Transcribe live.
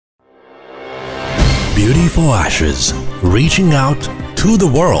Beauty for Ashes, reaching out to the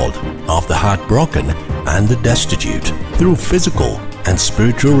world of the heartbroken and the destitute through physical and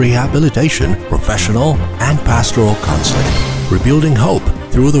spiritual rehabilitation, professional and pastoral counseling, rebuilding hope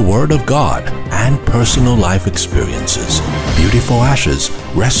through the Word of God and personal life experiences. Beauty for Ashes,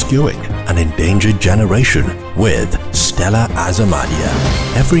 rescuing an endangered generation with Stella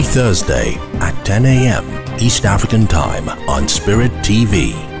AZA-MADIA. Every Thursday at 10 a.m. East African Time on Spirit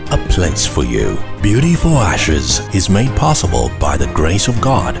TV. A place for you. Beauty for Ashes is made possible by the grace of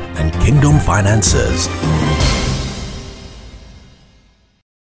God and Kingdom Finances.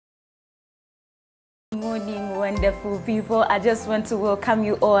 Morning, wonderful people. I just want to welcome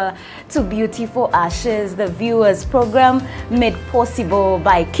you all to Beauty for Ashes, the viewers program made possible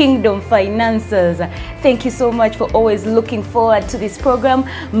by Kingdom Finances. Thank you so much for always looking forward to this program.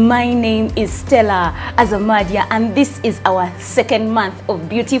 My name is Stella AZA-MADIA, and this is our second month of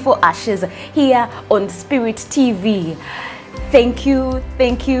Beauty for Ashes here on Spirit TV. Thank you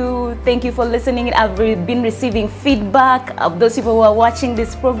for listening. I've been receiving feedback of those people who are watching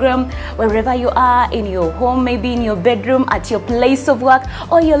this program, wherever you are, in your home, maybe in your bedroom, at your place of work,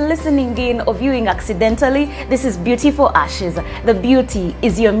 or you're listening in or viewing accidentally. This is Beauty for Ashes. The beauty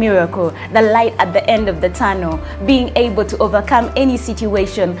is your miracle, the light at the end of the tunnel, being able to overcome any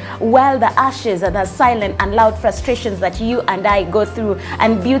situation, while the ashes are the silent and loud frustrations that you and I go through.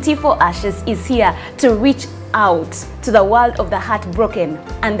 And Beauty for Ashes is here to reach out to the world of the heartbroken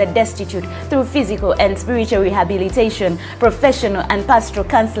and the destitute through physical and spiritual rehabilitation, professional and pastoral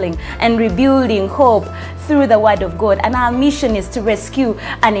counseling, and rebuilding hope through the Word of God. And our mission is to rescue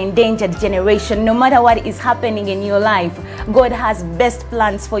an endangered generation. No matter what is happening in your life, God has best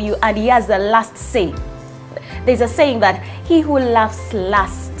plans for you, and He has the last say. There's a saying that he who laughs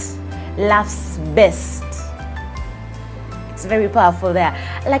last laughs best. It's very powerful there.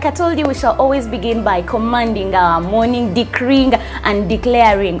 Like I told you, we shall always begin by commanding our morning, decreeing and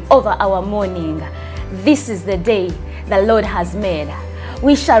declaring over our morning. This is the day the Lord has made.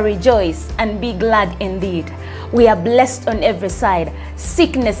 We shall rejoice and be glad indeed. We are blessed on every side.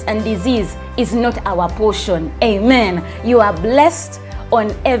 Sickness and disease is not our portion. Amen. You are blessed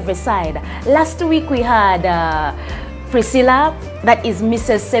on every side. Last week we had Priscilla, that is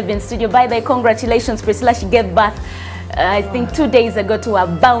Mrs. Seven Studio. By the way, congratulations, Priscilla. She gave birth I think 2 days ago to a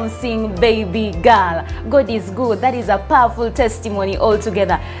bouncing baby girl. God is good. That is a powerful testimony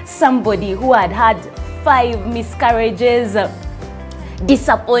altogether. Somebody who had had 5 miscarriages,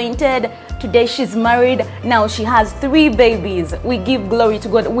 disappointed. Today she's married. Now she has 3 babies. We give glory to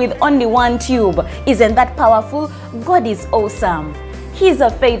God with only 1 tube. Isn't that powerful? God is awesome. He's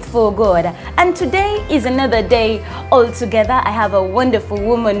a faithful God. And today is another day altogether. I have a wonderful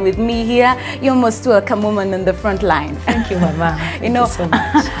woman with me here. You're most welcome, woman on the front line. Thank you, Mama. Thank you so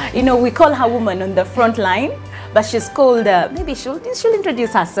much. You know, we call her woman on the front line, but she's called, maybe she'll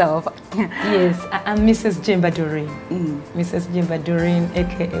introduce herself. Yes, I'm Mrs. Jimba Doreen. Mrs. Jimba Doreen,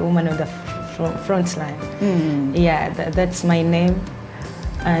 aka woman on the front line. Yeah, that's my name.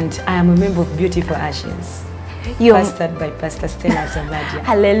 And I am a member of Beauty for Ashes. Pastored by Pastor Stella AZA-MADIA.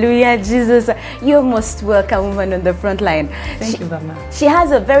 Hallelujah, Jesus. You're most welcome, woman on the front line. Thank you, Mama. She has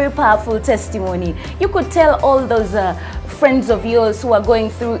a very powerful testimony. You could tell all those friends of yours who are going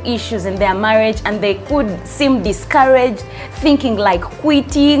through issues in their marriage, and they could seem discouraged, thinking like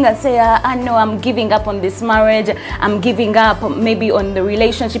quitting and say, I know I'm giving up on this marriage, I'm giving up maybe on the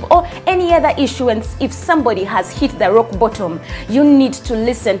relationship or any other issue. And if somebody has hit the rock bottom, you need to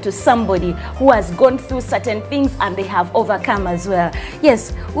listen to somebody who has gone through certain things and they have overcome as well.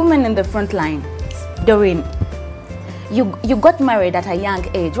 Yes, woman in the front line. Doreen, you got married at a young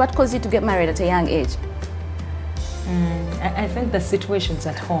age. What caused you to get married at a young age? I think the situations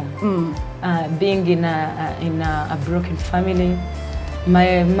at home, being in a broken family.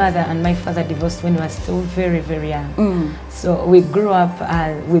 My mother and my father divorced when we were still very, very young. So we grew up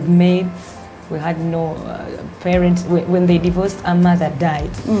with maids. We had no parents. When they divorced, our mother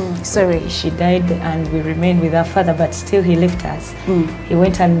died. Sorry. She died and we remained with our father, but still he left us. He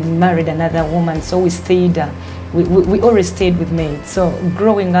went and married another woman, so we stayed. We always stayed with maids. So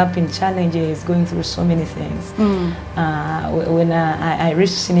growing up in challenges, going through so many things. When I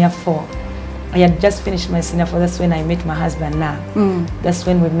reached senior 4, I had just finished my senior 4. That's when I met my husband now. That's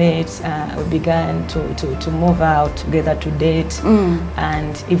when we met. We began to move out together, to date.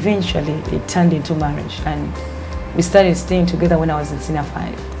 And eventually it turned into marriage. And we started staying together when I was in senior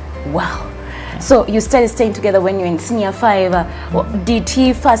 5. Wow. So you started staying together when you were in senior 5. Did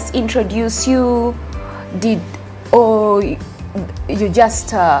he first introduce you? Or you just,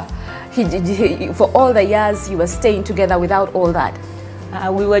 for all the years you were staying together without all that?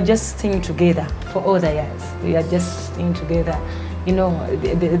 We were just staying together for all the years. We are just staying together. You know,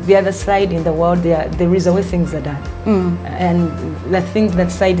 the other side in the world, there is always things are done. And the things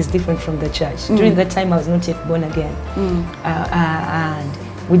that side is different from the church. During that time, I was not yet born again. And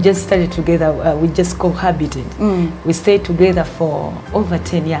we just started together, we just cohabited. We stayed together for over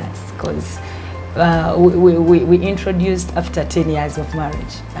 10 years because we introduced after 10 years of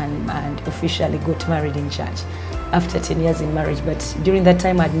marriage and officially got married in church after 10 years in marriage. But during that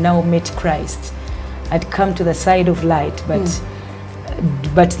time, I'd now met Christ. I'd come to the side of light, but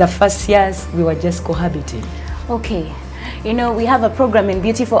the first years, we were just cohabiting. Okay. You know, we have a program in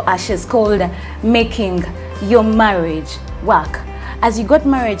Beauty for Ashes called Making Your Marriage Work. As you got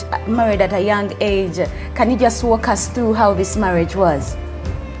married at a young age, can you just walk us through how this marriage was?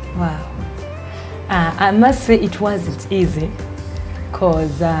 Wow. I must say it wasn't easy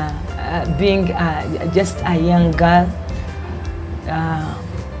because being just a young girl,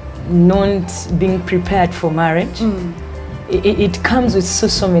 not being prepared for marriage, it comes with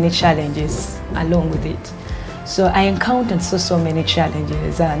so many challenges along with it. So I encountered so many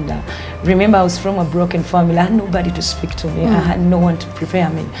challenges, and remember I was from a broken family. I had nobody to speak to me. I had no one to prepare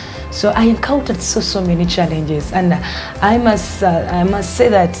me. So I encountered so many challenges, and I must say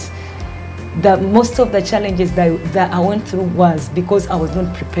that most of the challenges that I went through was because I was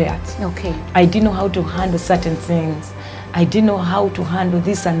not prepared. Okay. I didn't know how to handle certain things. I didn't know how to handle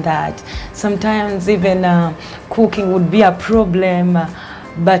this and that. Sometimes even cooking would be a problem,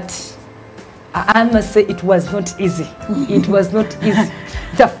 but I must say it was not easy. It was not easy.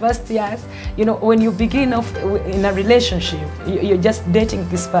 The first years, you know, when you begin off in a relationship, you're just dating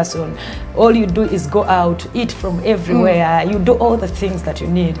this person. All you do is go out, eat from everywhere. You do all the things that you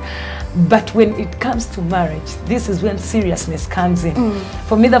need. But when it comes to marriage, this is when seriousness comes in.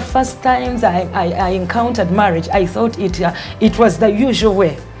 For me, the first times I encountered marriage, I thought it was the usual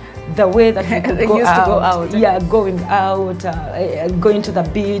way. The way that we could go out. Yeah, going out, going to the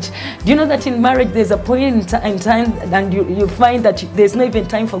beach. Do you know that in marriage there's a point in time and you find that there's not even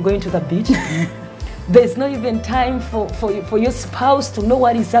time for going to the beach? There's not even time for your spouse to know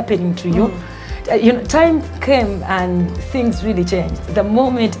what is happening to you. You know, time came and things really changed. The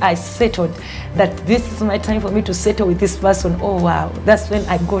moment I settled that this is my time for me to settle with this person, oh wow, that's when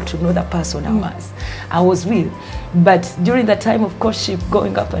I got to know the person I was with. But during the time of courtship,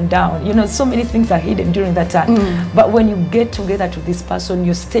 going up and down, you know, so many things are hidden during that time. But when you get together to this person,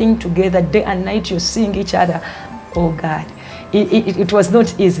 you're staying together day and night, you're seeing each other, oh God, it was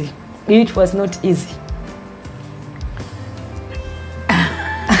not easy. It was not easy.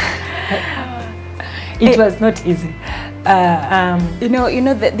 It was not easy.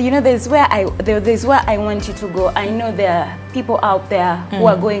 There's where I want you to go. I know there are people out there who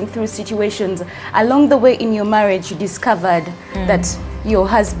are going through situations. Along the way in your marriage, you discovered that your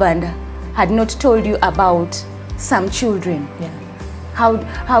husband had not told you about some children. Yeah. How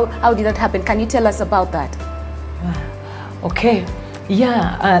did that happen? Can you tell us about that? Okay.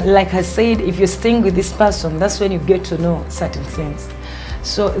 Yeah, like I said, if you're staying with this person, that's when you get to know certain things.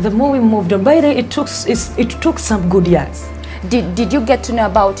 So the more we moved on, by the way, it took some good years. Did you get to know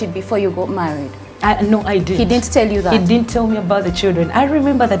about it before you got married? No, I didn't. He didn't tell you that? He didn't tell me about the children. I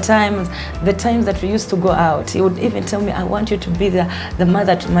remember the times that we used to go out. He would even tell me, I want you to be the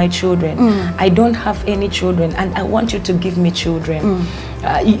mother to my children. I don't have any children, and I want you to give me children.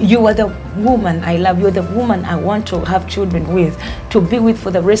 You are the woman I love. You are the woman I want to have children with, to be with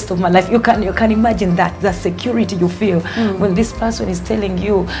for the rest of my life. You can imagine that, the security you feel when this person is telling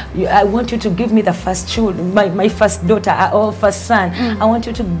you, I want you to give me the first children, my first daughter or first son. I want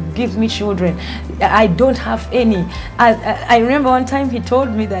you to give me children. I don't have any. I remember one time he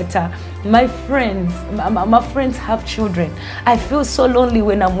told me that my friends have children. I feel so lonely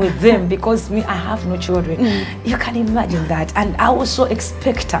when I'm with them because I have no children. You can imagine that. And I was so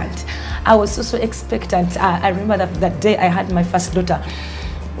expectant. I was so expectant. I remember that day I had my first daughter.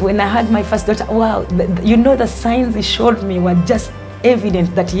 When I had my first daughter, wow, you know, the signs he showed me were just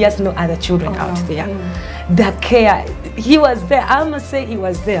evident that he has no other children out there. The care, he was there. I must say he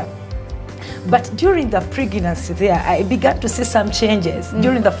was there. But during the pregnancy there, I began to see some changes.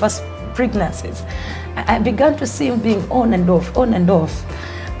 During the first pregnancies, I began to see him being on and off, on and off.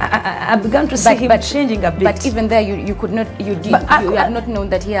 I began to see him changing a bit. But even there, you had not known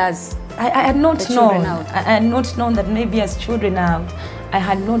that he has. I had not known. I had not known that maybe he has children out. I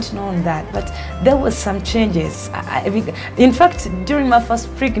had not known that, but there was some changes. In fact, during my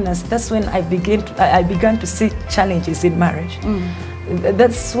first pregnancy, that's when I began to see challenges in marriage.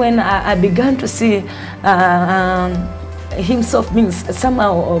 That's when I began to see himself being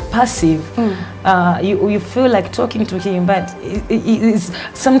somehow passive. You feel like talking to him, but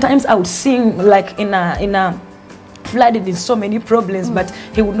sometimes I would seem like in a flooded in so many problems, but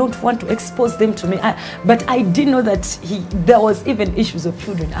he would not want to expose them to me. But I didn't know that there was even issues of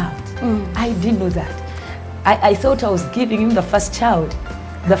children out. I didn't know that. I thought I was giving him the first child,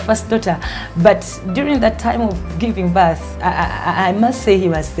 the first daughter. But during that time of giving birth, I must say he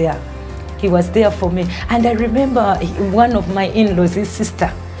was there. He was there for me. And I remember one of my in-laws, his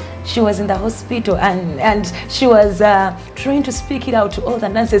sister, she was in the hospital and she was trying to speak it out to all the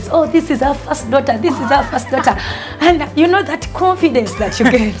nurses. Oh, this is our first daughter, this is our first daughter. And you know that confidence that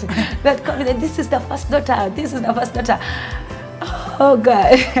you get, that confidence, this is the first daughter, this is the first daughter. Oh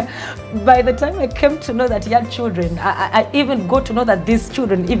God, by the time I came to know that he had children, I even got to know that these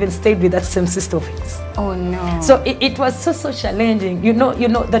children even stayed with that same sister of his. Oh no. So it was so challenging. You know,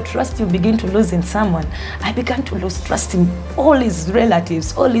 the trust you begin to lose in someone. I began to lose trust in all his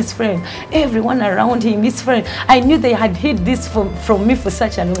relatives, all his friends, everyone around him, his friends. I knew they had hid this from me for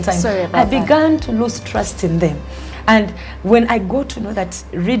such a long time. Sorry about I began to lose trust in them. And when I got to know that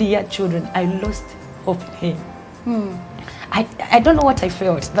really he had children, I lost hope in him. I don't know what I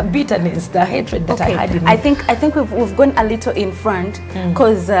felt, the bitterness, the hatred that I had in me. I think we've gone a little in front,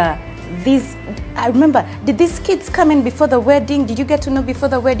 because I remember, did these kids come in before the wedding? Did you get to know before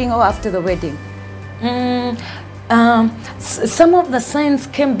the wedding or after the wedding? Some of the signs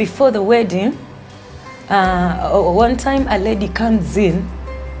came before the wedding. One time a lady comes in,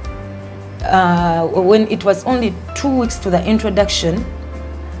 when it was only 2 weeks to the introduction.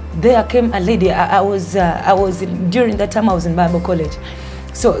 There came a lady. During that time I was in Bible college.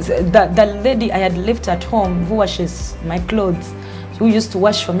 So the lady I had left at home, who washes my clothes, who used to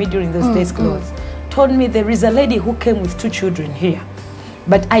wash for me during those days clothes, told me there is a lady who came with 2 children here,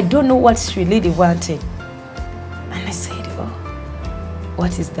 but I don't know what she really wanted. And I said, oh,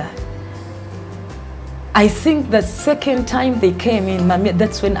 what is that? I think the second time they came in, Mami,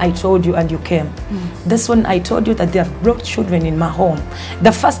 that's when I told you and you came. That's when I told you that they have brought children in my home.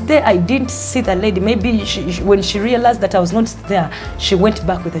 The first day I didn't see the lady. Maybe when she realized that I was not there, she went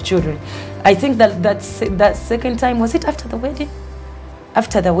back with the children. I think that second time, was it after the wedding?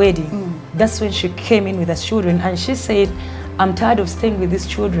 After the wedding, that's when she came in with the children, and she said, I'm tired of staying with these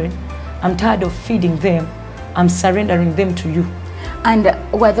children. I'm tired of feeding them. I'm surrendering them to you. And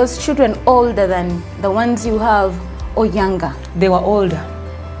were those children older than the ones you have, or younger? They were older.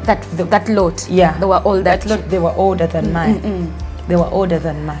 That lot? Yeah. They were older. That lot, they were older than mine. They were older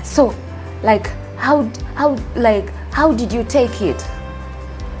than mine. So, like, how did you take it?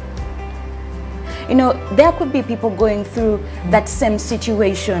 You know, there could be people going through that same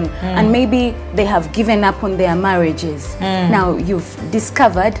situation, and maybe they have given up on their marriages. Now you've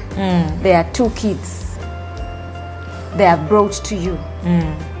discovered there are 2 kids. They are brought to you.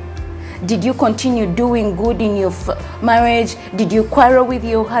 Did you continue doing good in your marriage? Did you quarrel with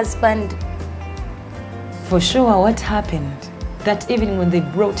your husband? For sure, what happened, that even when they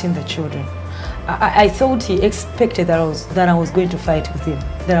brought in the children, I thought he expected that I was going to fight with him,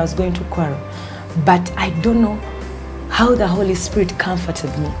 that I was going to quarrel. But I don't know how the Holy Spirit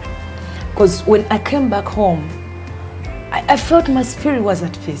comforted me. Because when I came back home, I felt my spirit was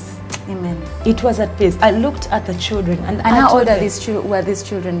at peace. Amen. It was at peace. I looked at the children and how old were these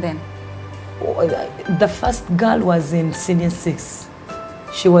children then? The first girl was in senior 6.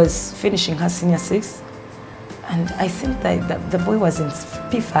 She was finishing her senior 6. And I think that the boy was in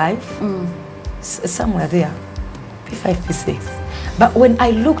P5, somewhere there, P5, P6. But when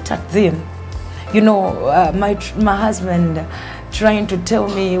I looked at them, you know, my husband trying to tell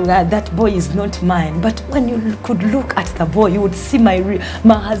me that boy is not mine. But when you could look at the boy, you would see my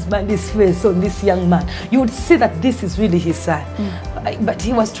husband's face on this young man. You would see that this is really his son. But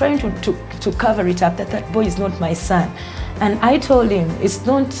he was trying to cover it up, that boy is not my son. And I told him, it's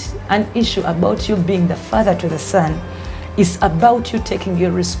not an issue about you being the father to the son. It's about you taking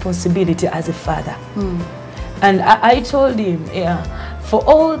your responsibility as a father. And I told him, for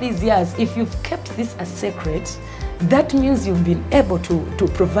all these years, if you've kept this a secret, that means you've been able to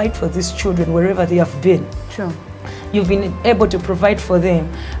provide for these children wherever they have been. Sure. You've been able to provide for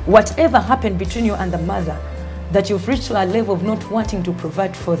them. Whatever happened between you and the mother, that you've reached to a level of not wanting to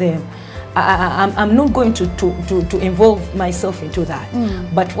provide for them, I'm not going to involve myself into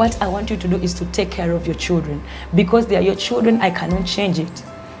that. But what I want you to do is to take care of your children. Because they are your children, I cannot change it.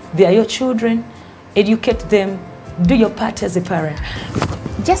 They are your children, educate them, do your part as a parent.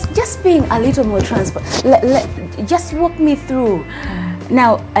 Just being a little more transparent, just walk me through.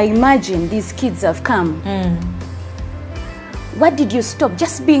 Now, I imagine these kids have come. what did you stop?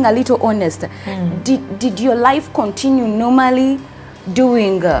 Just being a little honest. Did your life continue normally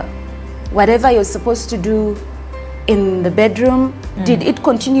doing whatever you're supposed to do in the bedroom? Did it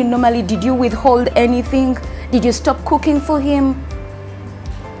continue normally? Did you withhold anything? Did you stop cooking for him?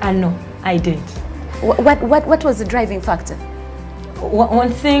 No, I did. What was the driving factor? One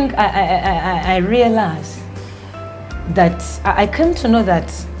thing I realized, that I came to know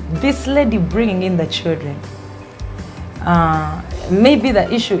that this lady bringing in the children, maybe the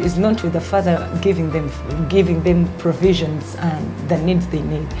issue is not with the father giving them provisions and the needs they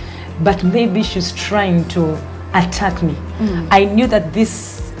need, but maybe she's trying to attack me. I knew that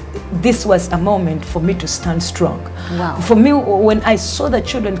this was a moment for me to stand strong. Wow. For me, when I saw the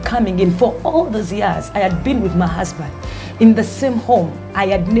children coming in, for all those years I had been with my husband in the same home, I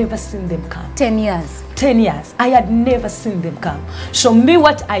had never seen them come. 10 years. 10 years, I had never seen them come. So me,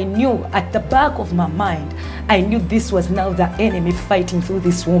 what I knew at the back of my mind, I knew this was now the enemy fighting through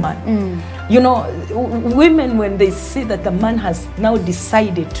this woman. You know, women, when they see that the man has now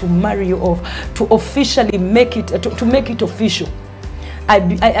decided to marry you off, to officially make it, to make it official,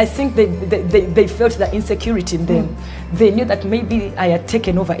 I think they felt the insecurity in them. They knew that maybe I had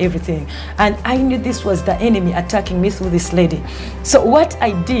taken over everything. And I knew this was the enemy attacking me through this lady. So what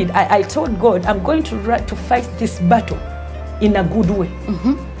I did, I told God, I'm going to fight this battle in a good way.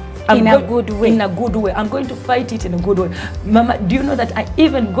 In a good way. In a good way. I'm going to fight it in a good way. Mama, do you know that I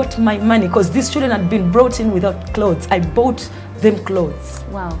even got my money, because these children had been brought in without clothes. I bought them clothes.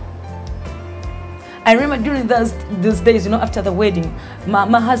 Wow. I remember during those days, you know, after the wedding,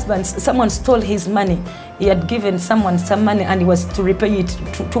 my husband, someone stole his money. He had given someone some money and he was to repay it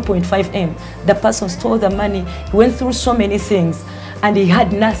to 2.5 M. The person stole the money. He went through so many things and he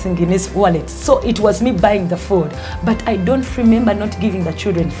had nothing in his wallet. So it was me buying the food. But I don't remember not giving the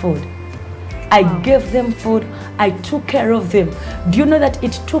children food. I gave them food. I took care of them. Do you know that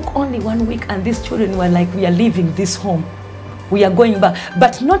it took only 1 week and these children were like, we are leaving this home. We are going back.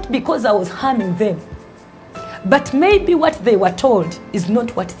 But not because I was harming them. But maybe what they were told is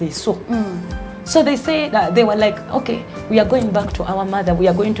not what they saw. So they say that they were like, okay, we are going back to our mother. We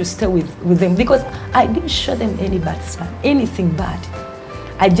are going to stay with them. Because I didn't show them any bad stuff, anything bad.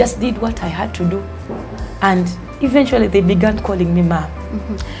 I just did what I had to do. And eventually they began calling me mom.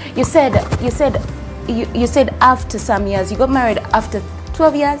 You said after some years, you got married after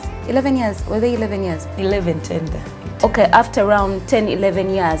 12 years, 11 years, were they 11 years? 11, 10. Okay, after around 10, 11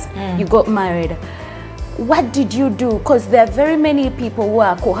 years, you got married. What did you do? Because there are very many people who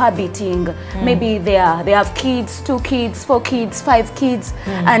are cohabiting. Maybe they have kids, 2 kids, 4 kids, 5 kids,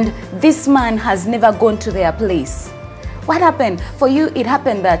 and this man has never gone to their place. What happened? For you, it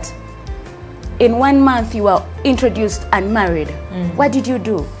happened that in 1 month you were introduced and married. What did you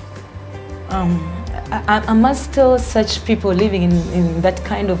do? I must tell such people living in that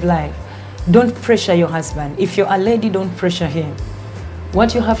kind of life, don't pressure your husband. If you're a lady, don't pressure him.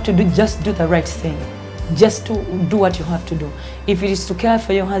 What you have to do, just do the right thing. Just to do what you have to do. If it is to care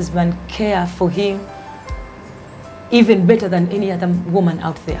for your husband, care for him even better than any other woman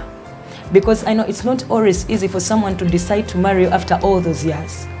out there. Because I know it's not always easy for someone to decide to marry you after all those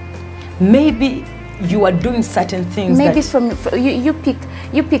years. Maybe you are doing certain things. Maybe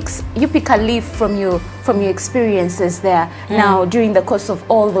you pick a leaf from your experiences there. Now during the course of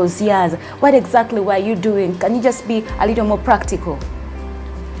all those years, what exactly were you doing? Can you just be a little more practical?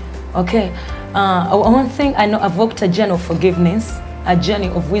 Okay. One thing I know, I've walked a journey of forgiveness, a journey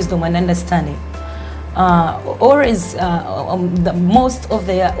of wisdom and understanding. Always, most of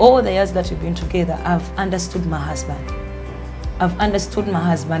all the years that we've been together, I've understood my husband. I've understood my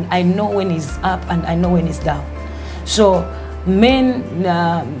husband. I know when he's up and I know when he's down. So when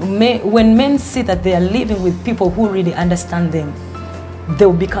men see that they are living with people who really understand them, they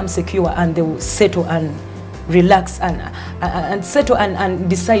will become secure and they will settle and relax and settle and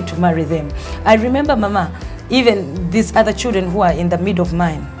decide to marry them. I remember, Mama, even these other children who are in the middle of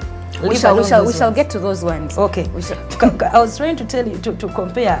mine. We shall get to those ones. Okay. I was trying to tell you to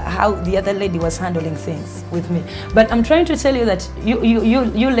compare how the other lady was handling things with me. But I'm trying to tell you that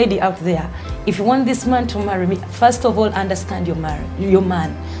you lady out there, if you want this man to marry me, first of all, understand your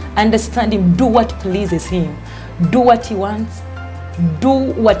man. Understand him. Do what pleases him. Do what he wants.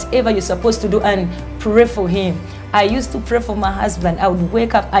 Do whatever you're supposed to do and pray for him. I used to pray for my husband. I would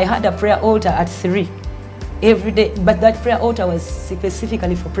wake up. I had a prayer altar at 3 every day, but that prayer altar was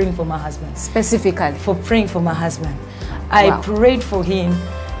specifically for praying for my husband. Specifically? For praying for my husband. I prayed for him,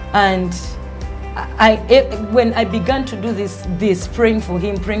 and when I began to do this praying for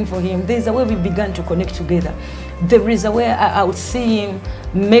him, there's a way we began to connect together. There is a way I would see him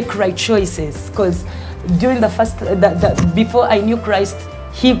make right choices, because during the first, before I knew Christ,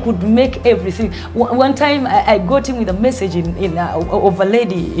 he could make everything. One time I got him with a message of a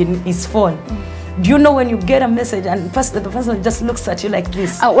lady in his phone. Do you know when you get a message and the person just looks at you like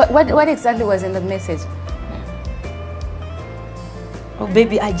this? What exactly was in the message? Oh,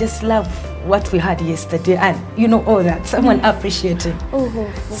 baby, I just love what we had yesterday, and you know all that. Someone appreciating.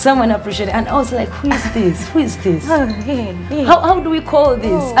 Someone appreciating. And I was like, who is this? Who is this? How do we call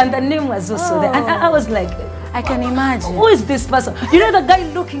this? And the name was also there. And I was like, I can imagine. Who is this person? You know the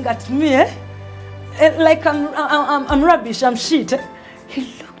guy looking at me, like I'm rubbish, I'm shit.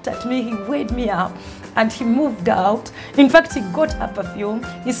 He looked at me, he weighed me up, and he moved out. In fact, he got a perfume,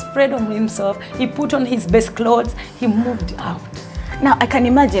 he sprayed on himself, he put on his best clothes, he moved out. Now I can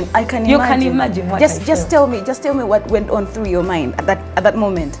imagine. You can imagine what just tell me what went on through your mind at that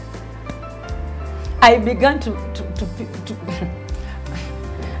moment. I began to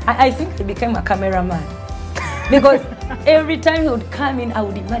I think I became a cameraman. Because every time he would come in, I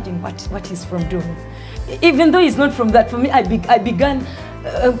would imagine what he's from doing. Even though he's not from that, for me, I began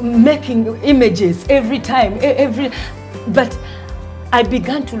making images every time, but I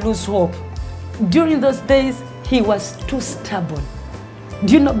began to lose hope. During those days, he was too stubborn.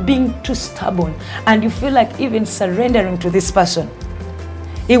 Do you know, being too stubborn, and you feel like even surrendering to this person.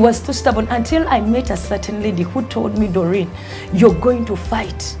 He was too stubborn until I met a certain lady who told me, Doreen, you're going to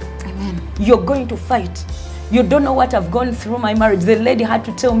fight. Amen. You're going to fight. You don't know what I've gone through my marriage. The lady had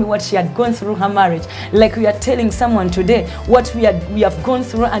to tell me what she had gone through her marriage. Like we are telling someone today what we have gone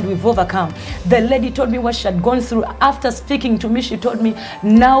through and we've overcome. The lady told me what she had gone through. After speaking to me, she told me,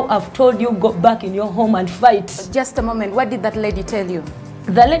 now I've told you, go back in your home and fight. Just a moment, what did that lady tell you?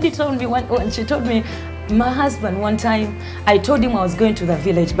 The lady told me, when she told me, my husband, one time, I told him I was going to the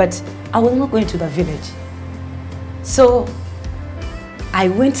village, but I was not going to the village. So I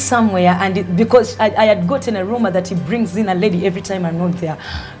went somewhere, and because I had gotten a rumor that he brings in a lady every time I'm not there.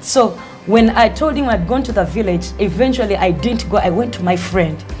 So when I told him I'd gone to the village, eventually I didn't go. I went to my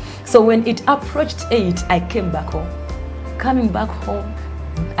friend. So when it approached 8, I came back home. Coming back home,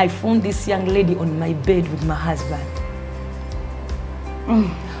 I found this young lady on my bed with my husband.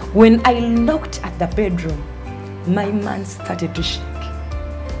 When I looked at the bedroom, my man started to shake.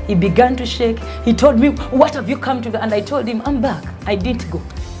 He began to shake. He told me, what have you come to do? And I told him, I'm back. I didn't go.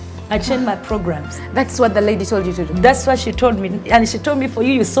 I changed my programs. That's what the lady told you to do? That's what she told me. And she told me, for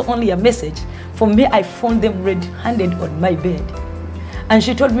you, you saw only a message. For me, I found them red-handed on my bed. And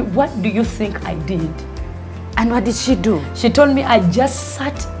she told me, what do you think I did? And what did she do? She told me, I just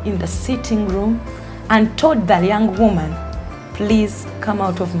sat in the sitting room and told the young woman, please come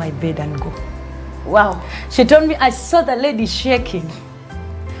out of my bed and go. Wow. She told me, I saw the lady shaking.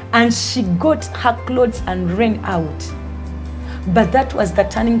 And she got her clothes and ran out. But that was the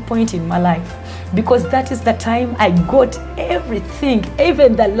turning point in my life, because that is the time I got everything,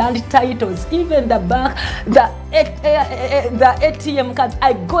 even the land titles, even the bank, the ATM cards.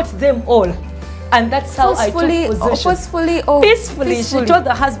 I got them all. And that's how I took possession. Peacefully. She told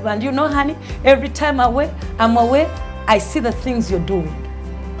the husband, you know, honey, every time I'm away, I see the things you're doing.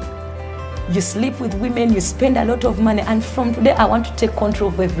 You sleep with women, you spend a lot of money, and from today I want to take control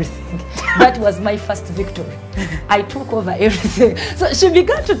of everything. That was my first victory. I took over everything. So she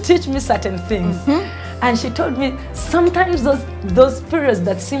began to teach me certain things. And she told me, sometimes those periods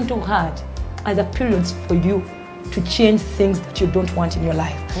that seem too hard are the periods for you to change things that you don't want in your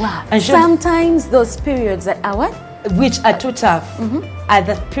life. Wow. And sometimes those periods that are what? Which are too tough, are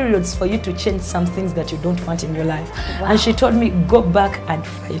the periods for you to change some things that you don't want in your life. Wow. And she told me, go back and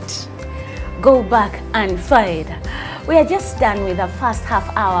fight. Go back and fight. We are just done with the first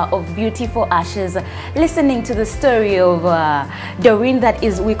half hour of Beauty for Ashes, listening to the story of Doreen, that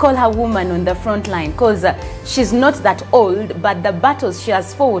is, we call her woman on the front line, because she's not that old, but the battles she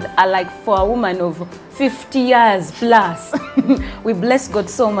has fought are like for a woman of 50 years plus. We bless God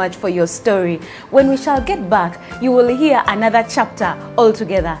so much for your story. When we shall get back, you will hear another chapter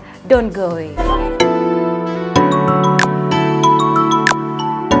altogether. Don't go away.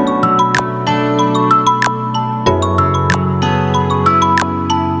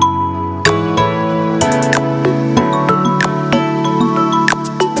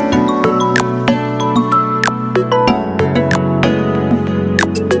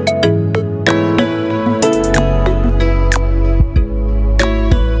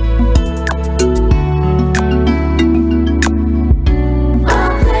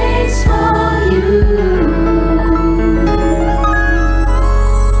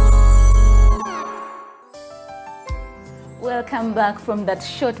 Back from that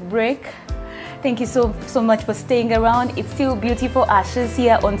short break. Thank you so much for staying around. It's still Beautiful Ashes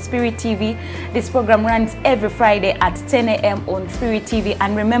here on Spirit TV. This program runs every Friday at 10 a.m. on Spirit TV.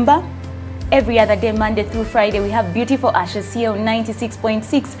 And remember, every other day, Monday through Friday, we have Beautiful Ashes here on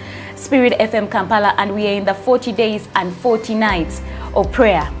 96.6 Spirit FM Kampala, and we are in the 40 days and 40 nights of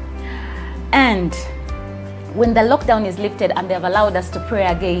prayer. And when the lockdown is lifted and they've allowed us to pray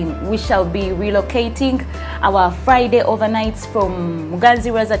again, we shall be relocating our Friday overnights from Muganzi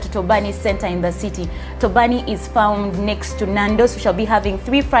Raza to Tobani Center in the city. Tobani is found next to Nando's. We shall be having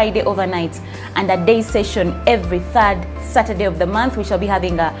 3 Friday overnights and a day session every 3rd Saturday of the month. We shall be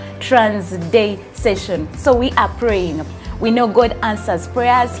having a trans day session. So we are praying. We know God answers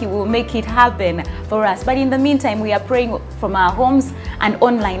prayers. He will make it happen for us. But in the meantime, we are praying from our homes and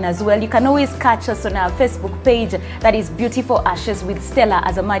online as well. You can always catch us on our Facebook page. That is Beautiful Ashes with Stella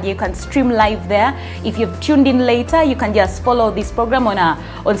AZA-MADIA. You can stream live there. If you've tuned in later, you can just follow this program on our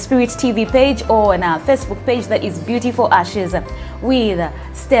Spirit TV page or on our Facebook page. That is Beautiful Ashes with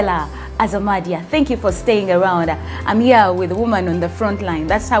Stella AZA-MADIA. Thank you for staying around. I'm here with a woman on the front line.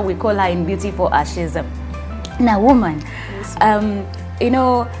 That's how we call her in Beautiful Ashes. Now, woman, you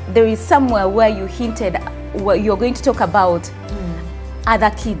know, there is somewhere where you hinted where you're going to talk about other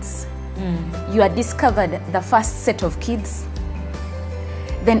kids. You had discovered the first set of kids.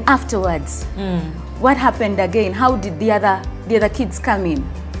 Then afterwards, what happened again? How did the other kids come in?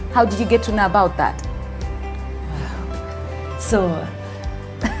 How did you get to know about that? Wow. So,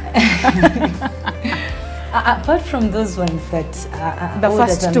 apart from those ones that the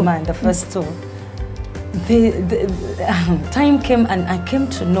first two, the first two. The time came and I came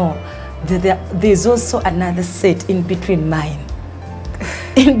to know that there's also another set in between mine.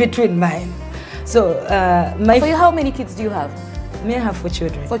 So, for you, how many kids do you have? Me, I have 4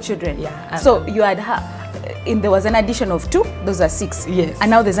 children. 4 children. Yeah. So you had there was an addition of 2. Those are 6. Yes. And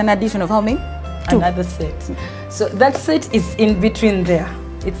now there's an addition of how many? 2. Another set. So that set is in between there.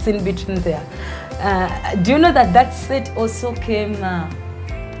 It's in between there. Do you know that that set also came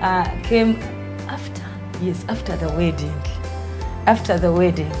after? Yes, after the wedding. After the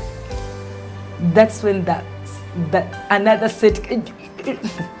wedding, that's when that another set.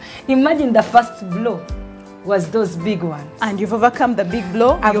 Imagine the first blow was those big ones. And you've overcome the big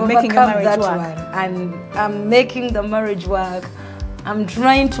blow. You're making the marriage work. And I'm making the marriage work. I'm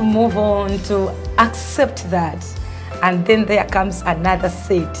trying to move on to accept that. And then there comes another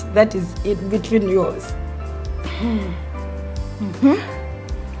set that is in between yours.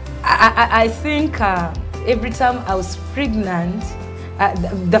 I think every time I was pregnant,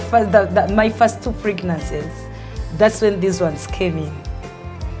 my first 2 pregnancies, that's when these ones came in.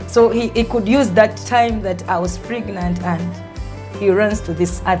 So he could use that time that I was pregnant and he runs to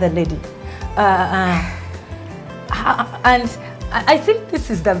this other lady. And I think this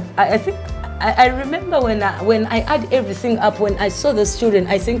is I remember when I add everything up, when I saw those children,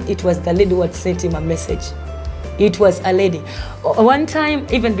 I think it was the lady who had sent him a message. It was a lady. One time,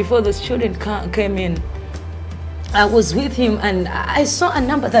 even before those children came in, I was with him and I saw a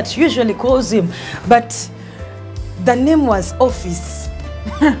number that usually calls him, but the name was Office.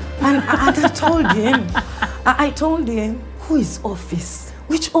 And I told him, who is Office?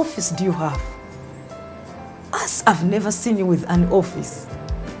 Which office do you have? As I've never seen you with an office.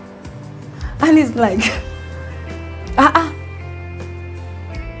 And he's like,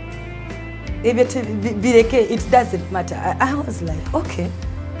 it doesn't matter. I was like, okay.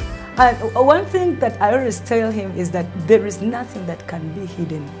 And one thing that I always tell him is that there is nothing that can be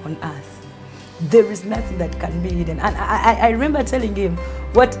hidden on earth. There is nothing that can be hidden. And I remember telling him,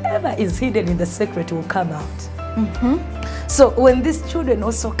 whatever is hidden in the secret will come out. So when these children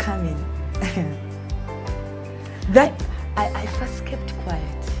also come in, that I first kept quiet.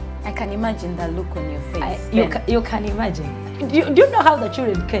 I can imagine the look on your face. You can imagine. Do you know how the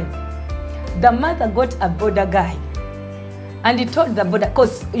children came? The mother got a border guy. And he told the border,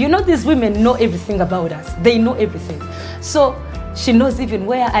 because you know these women know everything about us. They know everything. So she knows even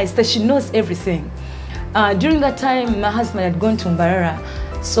where I stay. She knows everything. During that time, my husband had gone to Mbarara.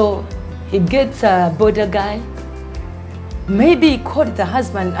 So he gets a border guy. Maybe he called the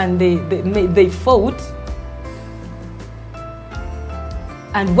husband and they fought.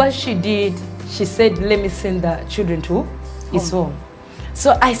 And what she did, she said, let me send the children to his home.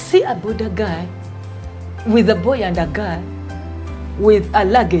 So I see a border guy with a boy and a girl with a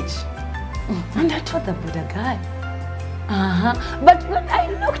luggage. And I told the border guy. But when I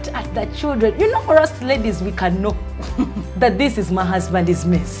looked at the children, you know, for us ladies, we can know that this is my husband's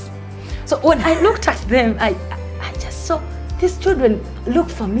mess. So when I looked at them, I just saw these children look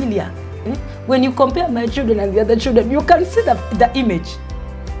familiar. When you compare my children and the other children, you can see the image.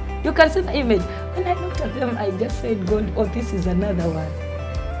 You can see the image. When I looked at them, I just said, God, oh, this is another one.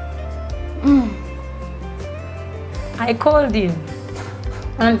 I called him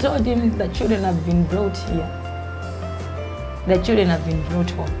and told him the children have been brought here. The children have been brought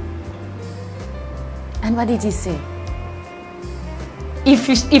home. And what did he say? If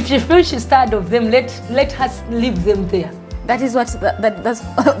she feels she's tired of them, let us leave them there. That is what,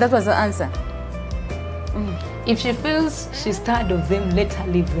 that was the answer. If she feels she's tired of them, let her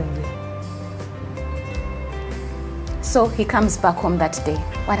leave them there. So he comes back home that day.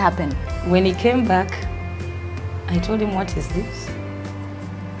 What happened? When he came back, I told him, what is this?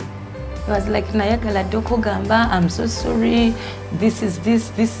 He was like, Nayagala Doko Gamba, I'm so sorry. This is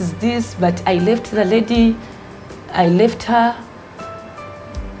this. But I left the lady. I left her.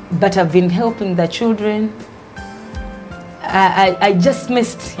 But I've been helping the children. I just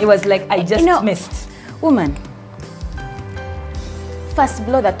missed. He was like, I just missed. Woman, first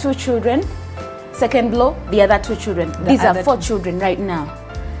blow, the 2 children. Second blow, the other 2 children. These are 4 children right now.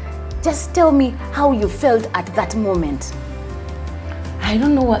 Just tell me how you felt at that moment. I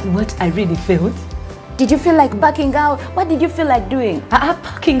don't know what I really felt. Did you feel like backing out? What did you feel like doing?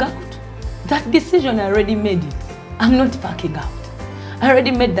 Backing out? That decision, I already made it. I'm not backing out. I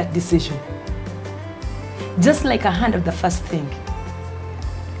already made that decision. Just like I handled the first thing.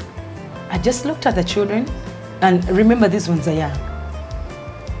 I just looked at the children, and remember, these ones are young.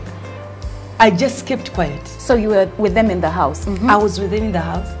 I just kept quiet. So you were with them in the house? I was with them in the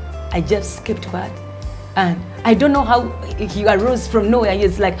house. I just kept quiet. And I don't know how he arose from nowhere.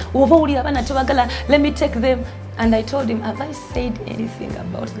 He's like, let me take them. And I told him, have I said anything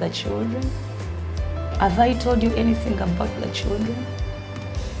about the children? Have I told you anything about the children?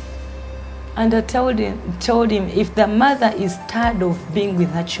 And I told him, if the mother is tired of being with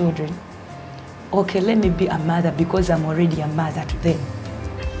her children, okay, let me be a mother because I'm already a mother to them.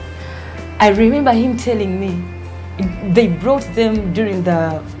 I remember him telling me, they brought them during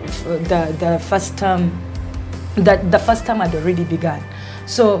the first term. The first term had already begun.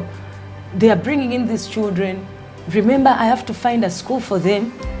 So they are bringing in these children. Remember, I have to find a school for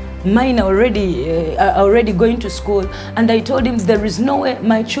them. Mine are already going to school. And I told him, there is no way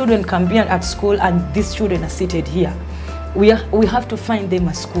my children can be at school and these children are seated here. We have to find them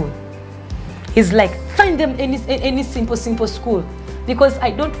a school. He's like, find them any simple school, because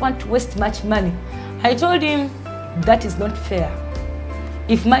I don't want to waste much money. I told him, that is not fair.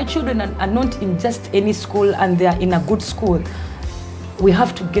 If my children are not in just any school and they are in a good school, we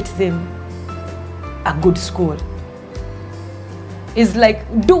have to get them a good school. It's like,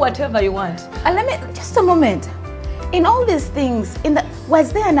 do whatever you want. And let me, just a moment. In all these things,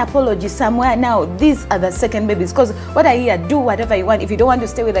 was there an apology somewhere? Now, these are the second babies, because what I hear, do whatever you want. If you don't want to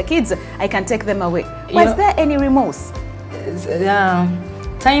stay with the kids, I can take them away. Was there any remorse?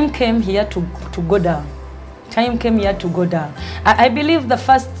 Time came here to go down. Time came here to go down. I believe the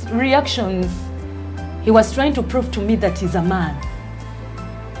first reactions, he was trying to prove to me that he's a man.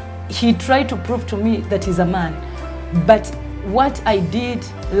 He tried to prove to me that he's a man. But what I did,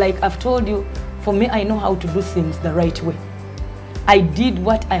 like I've told you, for me, I know how to do things the right way. I did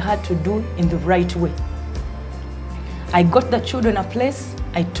what I had to do in the right way. I got the children a place,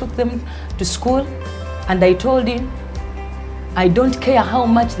 I took them to school, and I told him, I don't care how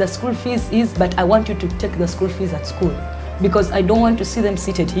much the school fees is, but I want you to take the school fees at school, because I don't want to see them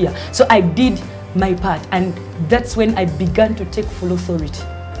seated here. So I did my part, and that's when I began to take full authority.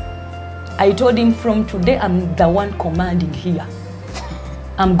 I told him, from today, I'm the one commanding here.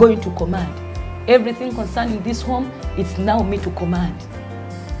 I'm going to command. Everything concerning this home, it's now me to command.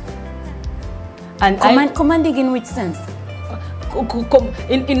 And commanding in which sense?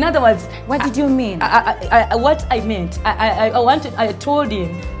 In other words, what did you mean? What I meant, I told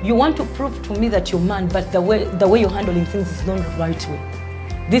him, you want to prove to me that you're man, but the way you're handling things is not the right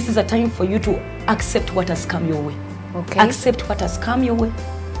way. This is a time for you to accept what has come your way. Okay. Accept what has come your way.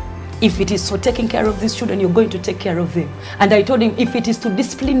 If it is for taking care of these children, you're going to take care of them. And I told him, if it is to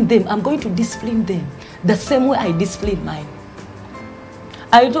discipline them, I'm going to discipline them the same way I discipline mine.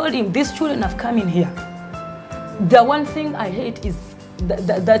 I told him, these children have come in here. The one thing I hate is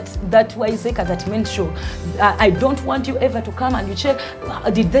that Waiseka, that men show. I don't want you ever to come and you check,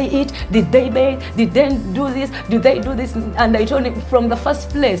 did they eat, did they bathe, did they do this, did they do this? And I told him, from the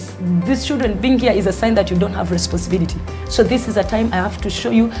first place, these children being here is a sign that you don't have responsibility. So this is a time I have to show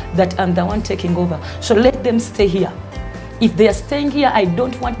you that I'm the one taking over. So let them stay here. If they are staying here, I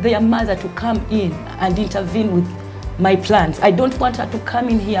don't want their mother to come in and intervene with my plans. I don't want her to come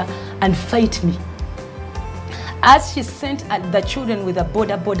in here and fight me. As she sent the children with a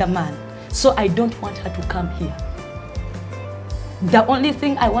border man, so I don't want her to come here. The only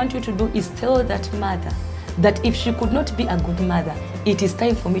thing I want you to do is tell that mother that if she could not be a good mother, it is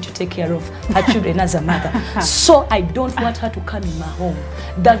time for me to take care of her children as a mother. So I don't want her to come in my home.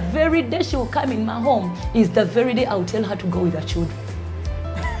 The very day she will come in my home is the very day I'll tell her to go with her children.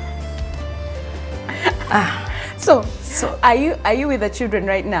 So are you with the children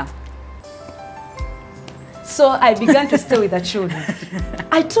right now? So I began to stay with the children.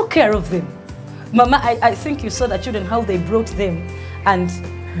 I took care of them. Mama, I think you saw the children, how they brought them. And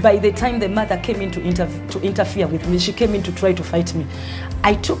by the time the mother came in to interfere with me, she came in to try to fight me.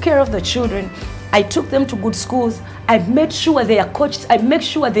 I took care of the children. I took them to good schools. I made sure they are coached. I made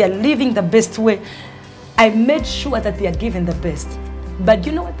sure they are living the best way. I made sure that they are given the best. But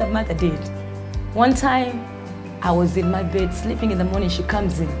you know what the mother did? One time, I was in my bed, sleeping in the morning, she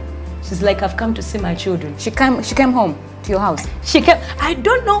comes in. She's like, I've come to see my children. She came home to your house? She came, I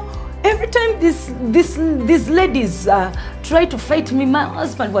don't know. Every time these ladies try to fight me, my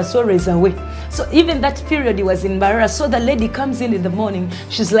husband was always away. So even that period he was in Barra. So the lady comes in the morning.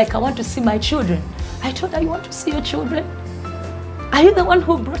 She's like, I want to see my children. I told her, you want to see your children? Are you the one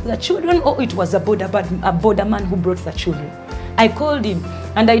who brought the children? Or it was a border man who brought the children? I called him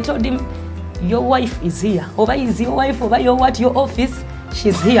and I told him, your wife is here. Over is your wife, over your what? Your office?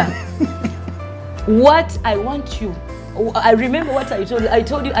 She's here. What I want you, I remember what I told you. I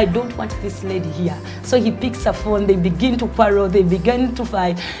told you I don't want this lady here. So he picks a phone, they begin to quarrel, they begin to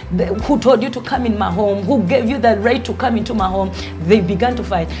fight. Who told you to come in my home? Who gave you the right to come into my home? They began to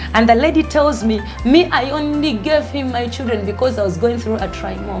fight. And the lady tells me, I only gave him my children because I was going through a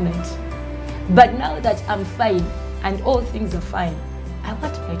trying moment. But now that I'm fine and all things are fine, I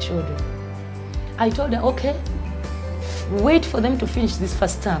want my children. I told her, okay, wait for them to finish this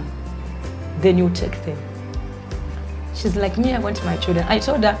first term, then you take them. She's like, I want my children. I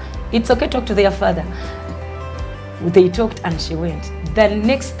told her, it's okay, talk to their father. They talked and she went. The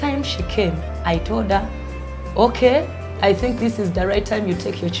next time she came, I told her, okay, I think this is the right time you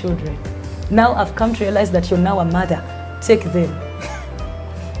take your children. Now I've come to realize that you're now a mother. Take them.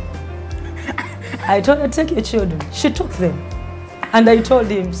 I told her, take your children. She took them. And I told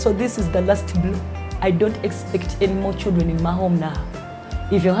him, so this is the last blow. I don't expect any more children in my home now.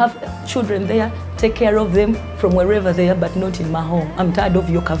 If you have children there, take care of them from wherever they are, but not in my home. I'm tired of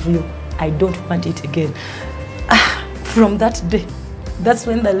your kavuyo. I don't want it again. From that day, that's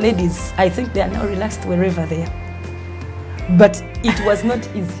when the ladies, I think they are now relaxed wherever they are. But it was not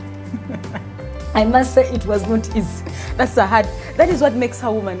easy. I must say it was not easy. That is what makes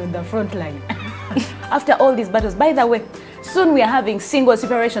a woman on the front line. After all these battles, by the way, soon we are having single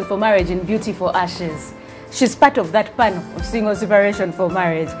separation for marriage in Beauty for Ashes. She's part of that panel of single separation for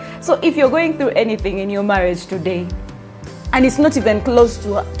marriage. So if you're going through anything in your marriage today, and it's not even close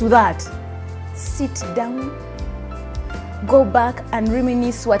to that, sit down, go back and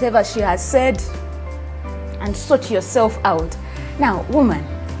reminisce whatever she has said, and sort yourself out. Now, woman.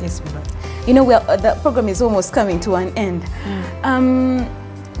 Yes, ma'am. You know, the program is almost coming to an end.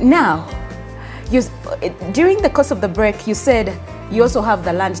 Now, during the course of the break, you said you also have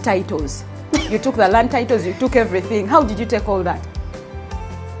the land titles. You took the land titles, you took everything. How did you take all that?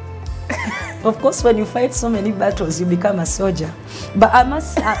 Of course, when you fight so many battles, you become a soldier. But I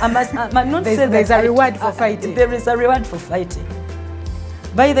must not say there's a reward for fighting. There is a reward for fighting.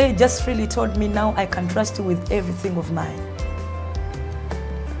 By the way, just really told me now I can trust you with everything of mine.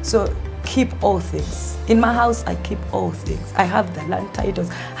 So keep all things. In my house, I keep all things. I have the land titles.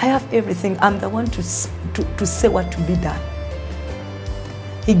 I have everything. I'm the one to say what to be done.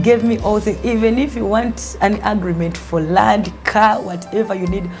 He gave me all things. Even if you want an agreement for land, car, whatever you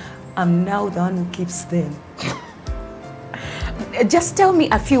need, I'm now the one who keeps them. Just tell me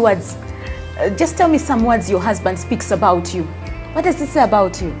a few words. Just tell me some words your husband speaks about you. What does he say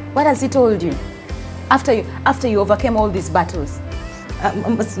about you? What has he told you after you overcame all these battles?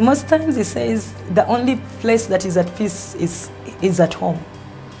 Most times he says the only place that is at peace is at home.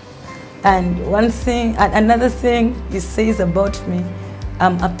 And another thing he says about me,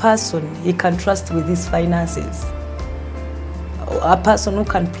 I'm a person he can trust with his finances. A person who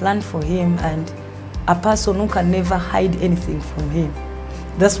can plan for him and a person who can never hide anything from him.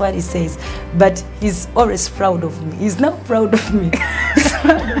 That's what he says. But he's always proud of me. He's not proud of me.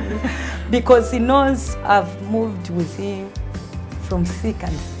 Because he knows I've moved with him from thick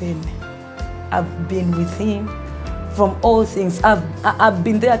and thin. I've been with him from all things. I've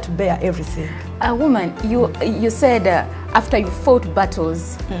been there to bear everything. A woman, you said after you fought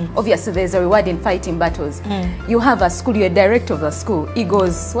battles, obviously there's a reward in fighting battles. You have a school, you're a director of the school.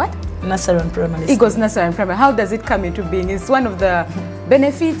 Eagles, what? Nursery and primary school. Eagles Nursery and Primary. How does it come into being? It's one of the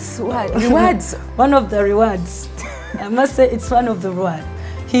benefits, what? Rewards? One of the rewards. I must say it's one of the reward.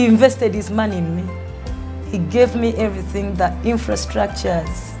 He invested his money in me. He gave me everything, the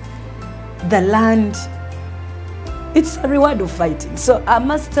infrastructures, the land. It's a reward of fighting. So I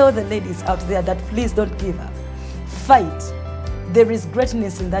must tell the ladies out there that please don't give up. Fight. There is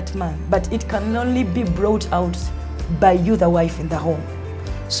greatness in that man, but it can only be brought out by you, the wife in the home.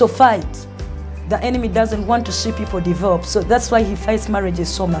 So fight. The enemy doesn't want to see people develop, so that's why he fights marriages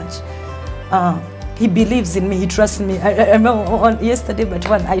so much. He believes in me, he trusts me. I remember on yesterday but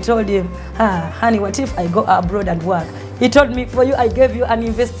one, I told him, honey, what if I go abroad and work? He told me, for you, I gave you an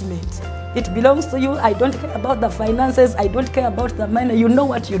investment. It belongs to you. I don't care about the finances. I don't care about the money. You know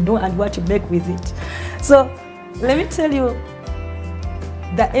what you do and what you make with it. So let me tell you,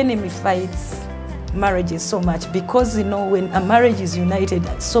 the enemy fights marriages so much because, you know, when a marriage is united,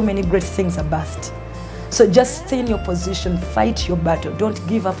 so many great things are birthed. So just stay in your position, fight your battle. Don't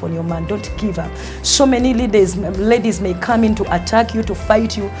give up on your man, don't give up. So many ladies may come in to attack you, to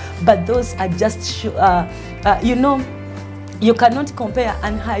fight you, but those are just, you know, you cannot compare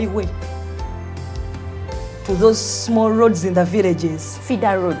an highway to those small roads in the villages.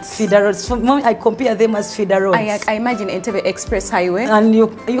 Feeder roads. Feeder roads. For me, I compare them as feeder roads. I imagine Entebbe Express Highway and you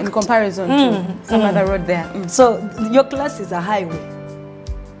in comparison to some other road there. So your class is a highway.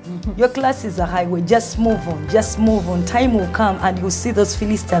 Your class is a highway. Just move on. Just move on. Time will come and you'll see those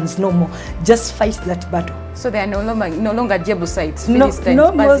Philistines no more. Just fight that battle. So they are no longer Jebusites, Philistines,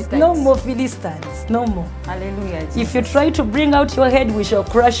 no more Philistines. No more. Hallelujah. Jesus. If you try to bring out your head, we shall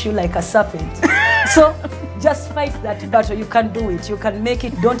crush you like a serpent. So just fight that battle. You can do it. You can make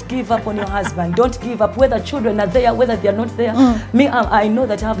it. Don't give up on your husband. Don't give up. Whether children are there, whether they are not there. Me, I know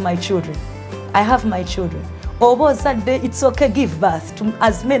that I have my children. I have my children. Although that day, it's okay, give birth to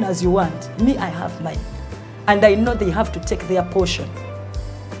as many as you want. Me, I have mine. And I know they have to take their portion.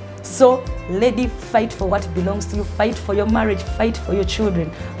 So, lady, fight for what belongs to you. Fight for your marriage. Fight for your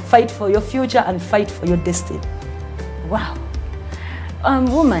children. Fight for your future and fight for your destiny. Wow.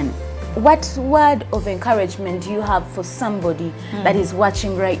 Woman, what word of encouragement do you have for somebody that is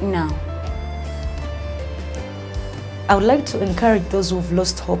watching right now? I would like to encourage those who've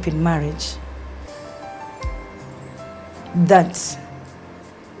lost hope in marriage that,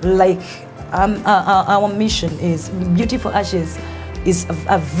 like our mission is, Beautiful Ashes is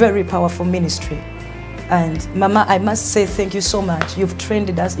a very powerful ministry. And Mama, I must say thank you so much. You've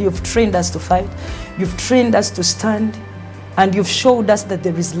trained us to fight, you've trained us to stand, and you've showed us that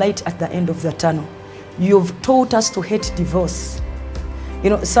there is light at the end of the tunnel. You've taught us to hate divorce. You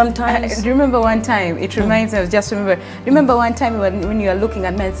know, sometimes... remember one time, it reminds me, just remember one time when you are looking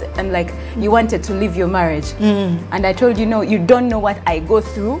at men and like you wanted to leave your marriage. And I told you, no, you don't know what I go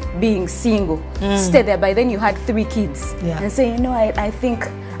through being single. Stay there. By then you had 3 kids. And say, you know, I think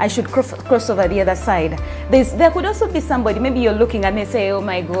I should cross over the other side. There could also be somebody, maybe you're looking at me and say, oh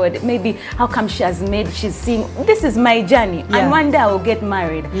my God, maybe how come she's single? This is my journey. And one day I will get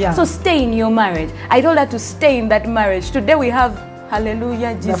married. So stay in your marriage. I told her to stay in that marriage. Today we have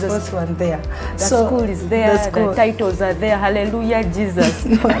Hallelujah, Jesus. The first one there. The school is there, the titles are there. Hallelujah, Jesus.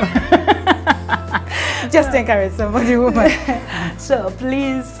 Just encourage somebody, woman. So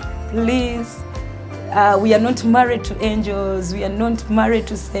please, we are not married to angels. We are not married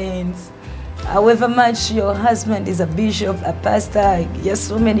to saints. However much your husband is a bishop, a pastor, he has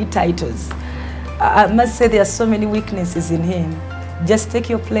so many titles. I must say there are so many weaknesses in him. Just take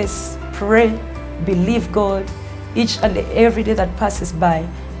your place, pray, believe God. Each and every day that passes by,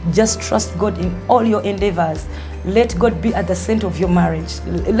 just trust God in all your endeavors. Let God be at the center of your marriage.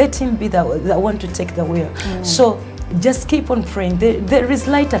 Let him be the one to take the wheel. So just keep on praying. There is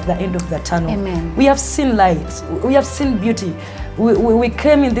light at the end of the tunnel. Amen. We have seen light. We have seen beauty. We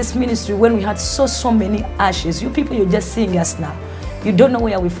came in this ministry when we had so many ashes. You people, you're just seeing us now. You don't know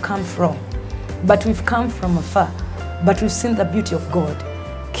where we've come from. But we've come from afar. But we've seen the beauty of God.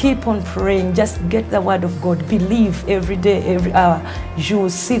 Keep on praying. Just get the word of God. Believe every day, every hour. You will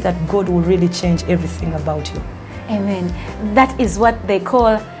see that God will really change everything about you. Amen. That is what they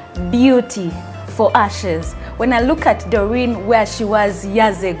call beauty for ashes. When I look at Doreen, where she was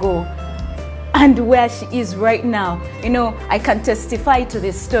years ago and where she is right now, you know, I can testify to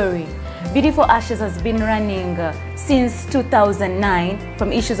this story. Beautiful Ashes has been running since 2009,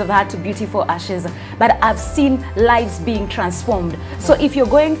 from Issues of the Heart to Beautiful Ashes, but I've seen lives being transformed. So if you're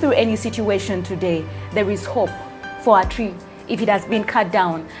going through any situation today, there is hope for a tree. If it has been cut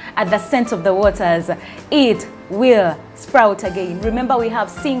down at the scent of the waters, it will sprout again. Remember, we have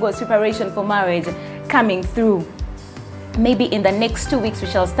singles preparation for marriage coming through. Maybe in the next 2 weeks, we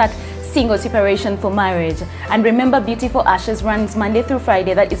shall start single separation for marriage. And remember, Beauty for Ashes runs Monday through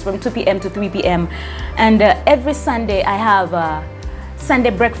Friday. That is from 2 p.m. to 3 p.m. And every Sunday I have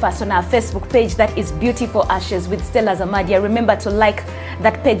Sunday breakfast on our Facebook page. That is Beauty for Ashes with Stella AZA-MADIA. Remember to like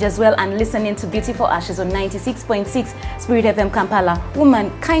that page as well and listen in to Beauty for Ashes on 96.6 Spirit FM Kampala.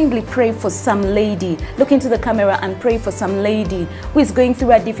 Woman, kindly pray for some lady. Look into the camera and pray for some lady who is going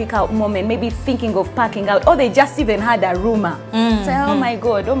through a difficult moment, maybe thinking of packing out, or they just even had a rumor. Say, oh my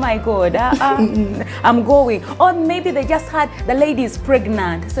God, I'm going. Or maybe they just had, the lady is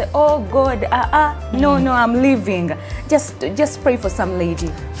pregnant. Say, oh God, no, I'm leaving. Just pray for some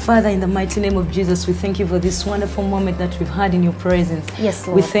lady. Father, in the mighty name of Jesus, we thank you for this wonderful moment that we've had in your presence. Yes,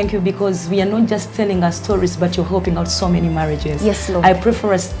 Lord. We thank you because we are not just telling our stories, but you're helping out so many marriages. Yes, Lord. I pray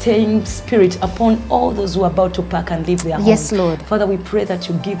for a staying spirit upon all those who are about to pack and leave their homes. Yes, Lord. Father, we pray that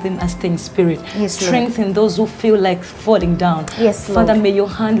you give them a staying spirit. Yes, Lord. Strengthen those who feel like falling down. Yes, Lord. Father, may your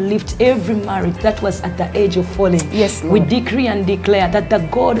hand lift every marriage that was at the edge of falling. Yes, Lord. We decree and declare that the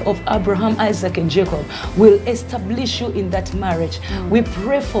God of Abraham, Isaac, and Jacob will establish you in that marriage. We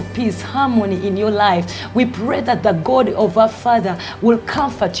pray for peace, harmony in your life. We pray that the God of our Father will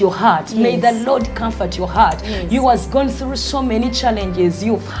comfort your heart. Yes. May the Lord comfort your heart. Yes. You have gone through so many challenges.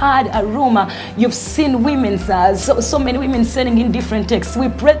 You've had a rumor. You've seen women, so many women sending in different texts. We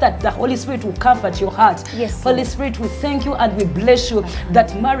pray that the Holy Spirit will comfort your heart. Yes, Holy Lord. Spirit, we thank you and we bless you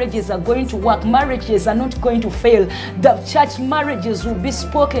that marriages are going to work. Marriages are not going to fail. The church marriages will be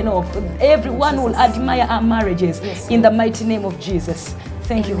spoken of. Everyone will admire our marriages. Yes, in the mighty name of Jesus.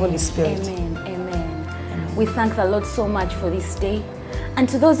 Thank you, Holy Spirit. Amen. Amen. We thank the Lord so much for this day. And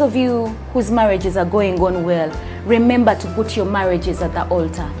to those of you whose marriages are going on well, remember to put your marriages at the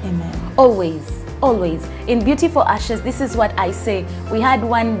altar. Amen. Always. Always. In Beauty for Ashes, this is what I say. We had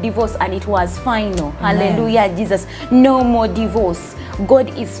one divorce and it was final. Amen. Hallelujah, Jesus. No more divorce.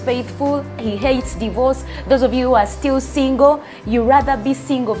 God is faithful. He hates divorce. Those of you who are still single, you rather be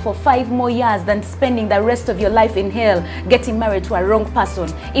single for 5 more years than spending the rest of your life in hell getting married to a wrong person.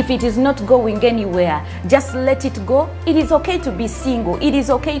 If it is not going anywhere, just let it go. It is okay to be single. It is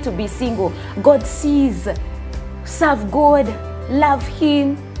okay to be single. God sees. Serve God. Love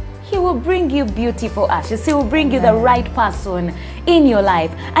Him. He will bring you Beauty for Ashes. He will bring you the right person in your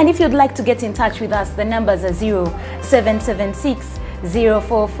life. And if you'd like to get in touch with us, the numbers are 0776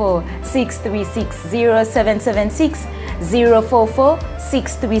 044 636, 0776 044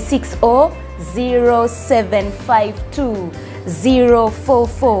 636, or 0752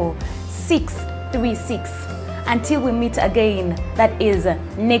 044 636. Until we meet again, that is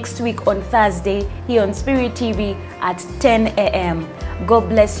next week on Thursday here on Spirit TV at 10 a.m. God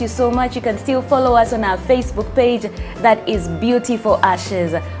bless you so much. You can still follow us on our Facebook page. That is Beauty for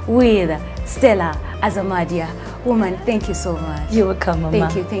Ashes with Stella AZA-MADIA. Woman, thank you so much. You're welcome, Mama.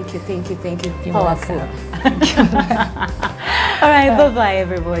 Thank you. You're Powerful. welcome. All right, bye-bye,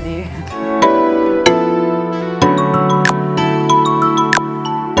 everybody.